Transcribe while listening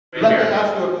Let me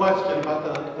ask you a question about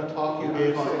the talk you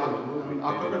gave on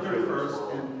October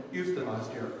 31st in Houston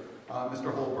last year,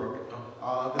 Mr. Holbrook.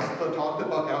 This is the talk that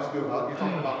Buck asked you about. You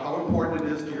talked about how important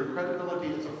it is to your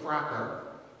credibility as a fracker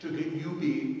to get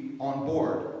UB on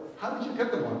board. How did you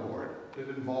get them on board? Did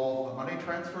it involve a money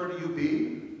transfer to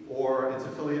UB or its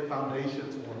affiliate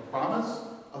foundations or a promise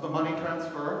of a money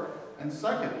transfer? And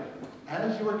second,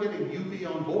 as you were getting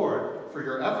UB on board for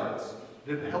your efforts,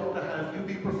 did it help to have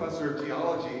UB professor of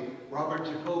geology, Robert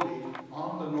Jacoby,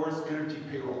 on the Norse Energy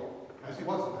payroll, as he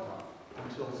was at the time,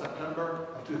 until September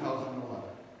of 2011?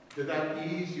 Did that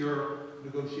ease your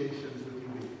negotiations with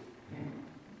UB?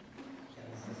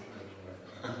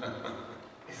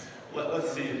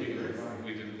 Let's see if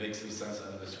we can make some sense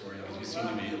out of this for you, because you seem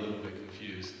to be a little bit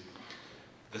confused.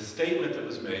 The statement that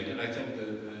was made, and I think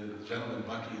the gentleman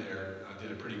Bucky there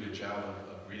did a pretty good job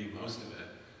of reading most of it,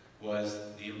 was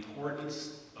the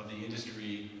importance of the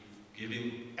industry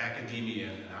giving academia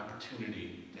an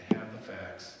opportunity to have the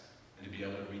facts and to be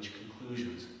able to reach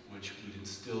conclusions which would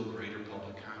instill greater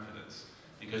public confidence.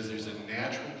 Because there's a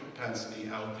natural propensity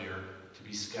out there to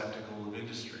be skeptical of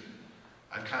industry.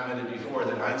 I've commented before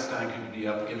that Einstein could be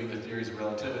up giving the theories of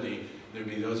relativity. There'd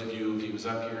be those of you, if he was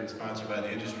up here and sponsored by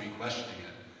the industry, questioning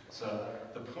it. So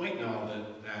the point in all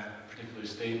that particular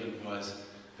statement was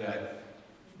that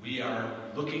we are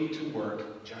looking to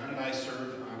work. John and I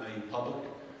serve on a public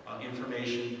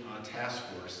information task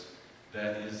force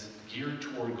that is geared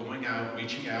toward going out,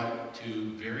 reaching out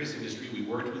to various industry. We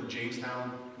worked with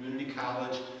Jamestown Community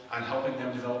College on helping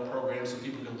them develop programs so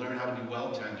people could learn how to be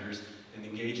well tenders and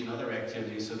engage in other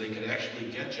activities so they could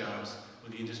actually get jobs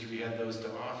when the industry had those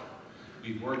to offer.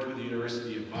 We've worked with the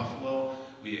University of Buffalo.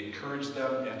 We encouraged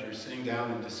them, after sitting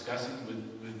down and discussing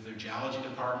with their geology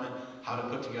department, how to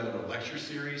put together a lecture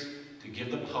series to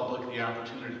give the public the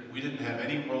opportunity. We didn't have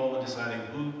any role in deciding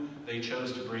who they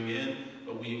chose to bring in,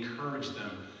 but we encouraged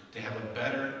them to have a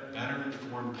better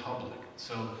informed public.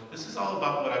 So this is all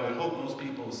about what I would hope most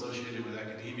people associated with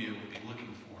academia would be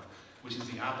looking for, which is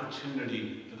the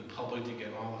opportunity for the public to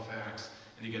get all the facts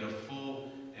and to get a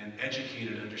full and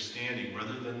educated understanding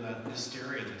rather than the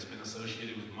hysteria that's been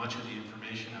associated with much of the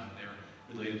information out there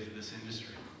related to this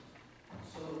industry.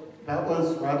 So that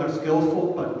was rather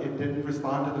skillful, but it didn't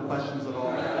respond to the questions at all.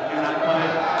 And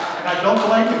I don't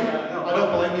blame you. No, I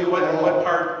don't blame you. What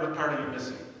part are you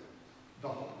missing? The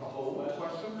whole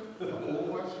question? The whole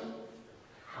question?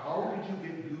 How did you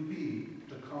get UB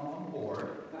to come on board?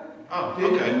 Oh,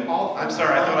 okay. I'm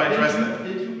sorry, I thought I addressed that.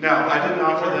 No, I didn't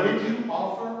offer them. Did you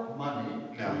offer money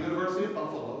to the University of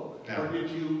Buffalo? No. Or did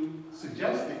you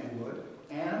suggest that you would?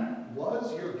 And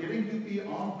was your getting UB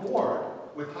on board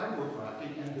with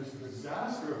hydrofracking and this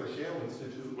disaster of a shale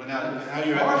institute? Well, now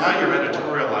you're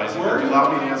editorializing. If you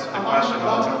allow me to answer the question,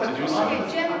 I'll attempt to do so.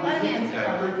 Okay, Jim, let him answer.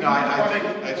 Okay. No, I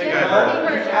think I heard it.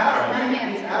 Let him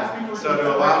answer. So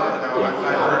to allow, no, I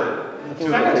heard it. The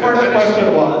second part of the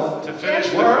question was, to finish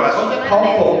the was question. it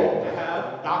helpful to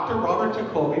have Dr. Robert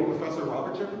Jacoby, Professor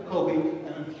Robert Jacoby,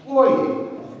 an employee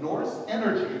of Norse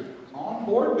Energy, on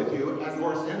board with you at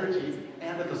Norse Energy,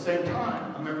 and at the same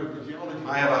time, a member of the geology?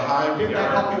 I have a high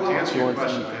regard, to answer your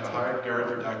question, I have a high regard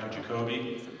for Dr.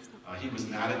 Jacoby. He was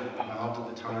not involved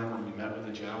at the time when we met with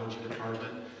the geology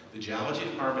department. The geology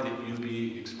department at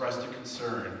UB expressed a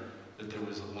concern that there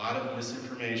was a lot of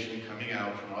misinformation coming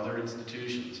out from other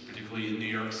institutions, particularly in New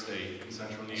York State, in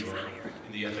central New York,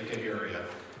 in the Ithaca area.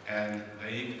 And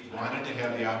they wanted to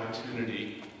have the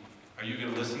opportunity. Are you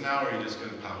going to listen now, or are you just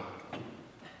going to pout?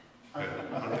 Good.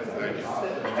 Okay, thank you.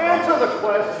 Answer the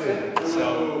question.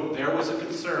 So there was a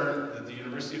concern that the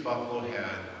University of Buffalo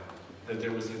had that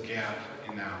there was a gap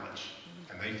in knowledge.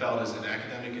 And they felt as an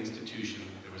academic institution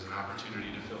there was an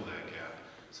opportunity to fill that gap.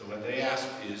 So what they asked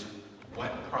is,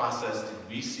 what process did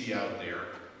we see out there?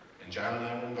 And John and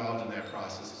I were involved in that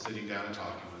process of sitting down and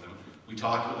talking with them. We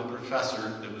talked with a professor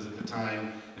that was at the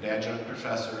time an adjunct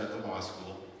professor at the law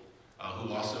school,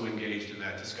 who also engaged in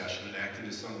that discussion and acted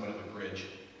as somewhat of a bridge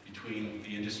between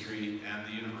the industry and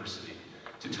the university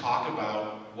to talk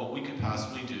about what we could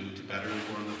possibly do to better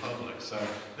inform the public. So,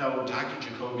 no, Dr.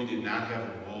 Jacoby did not have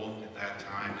a role at that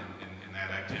time in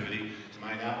that activity. To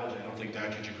my knowledge, I don't think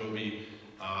Dr. Jacoby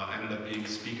ended up being a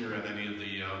speaker at any of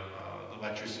the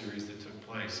lecture series that took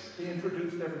place. He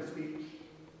introduced every speech.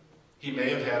 He may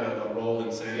have had a role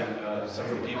in saying some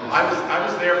of the people. I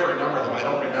was there for a number of them. I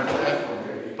don't remember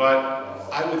that, but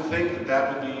I would think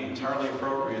that would be entirely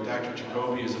appropriate. Dr.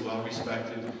 Jacoby is a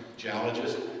well-respected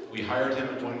geologist. We hired him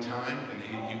at one time,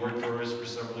 and he worked for us for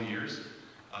several years,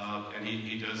 and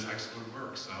he does excellent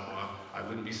work. So I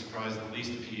wouldn't be surprised, at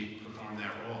least, if he performed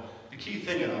that role. The key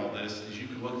thing in all this is you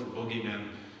can look for boogeymen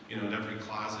in every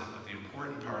closet. But the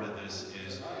important part of this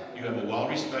is you have a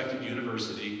well-respected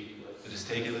university that has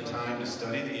taken the time to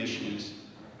study the issues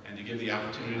and to give the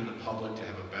opportunity to the public to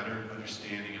have a better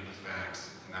understanding of the facts,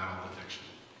 not all the fiction.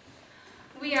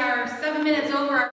 We are 7 minutes over.